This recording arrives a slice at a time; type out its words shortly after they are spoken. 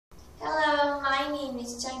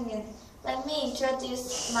is Changmin. Let me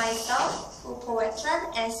introduce myself, UFO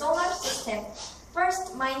wetland and solar system.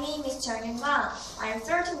 First, my name is Changmin. I am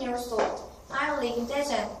 13 years old. I live in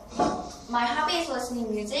Daejeon. My hobby is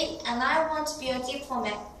listening music, and I want to be a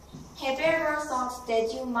diplomat. Have you ever thought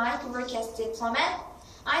that you might work as a diplomat?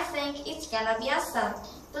 I think it's gonna be awesome.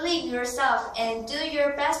 Believe yourself and do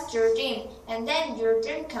your best your dream, and then your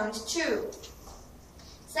dream comes true.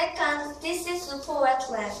 Second, this is UFO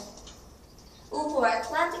wetland. UFO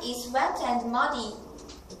wetland is wet and muddy.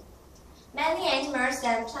 Many animals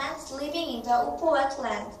and plants living in the UFO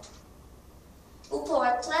wetland. UFO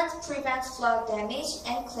wetland prevents flood damage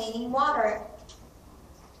and cleaning water.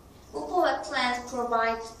 UFO wetland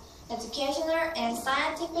provides educational and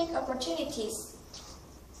scientific opportunities.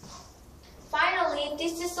 Finally,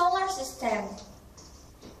 this is solar system.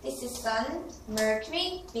 This is Sun,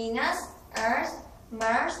 Mercury, Venus, Earth,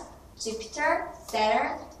 Mars, Jupiter,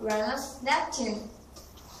 Saturn, Uranus, Neptune.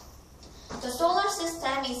 The solar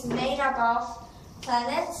system is made up of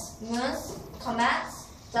planets, moons, comets,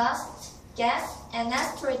 dust, gas, and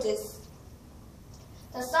asteroids.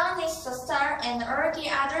 The Sun is the star and all the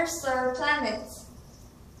others are planets.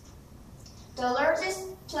 The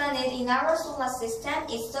largest planet in our solar system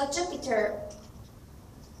is the Jupiter.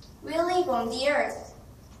 We live on the Earth.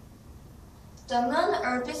 The Moon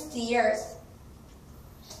orbits the Earth.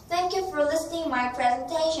 Thank you for listening to my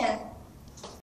presentation.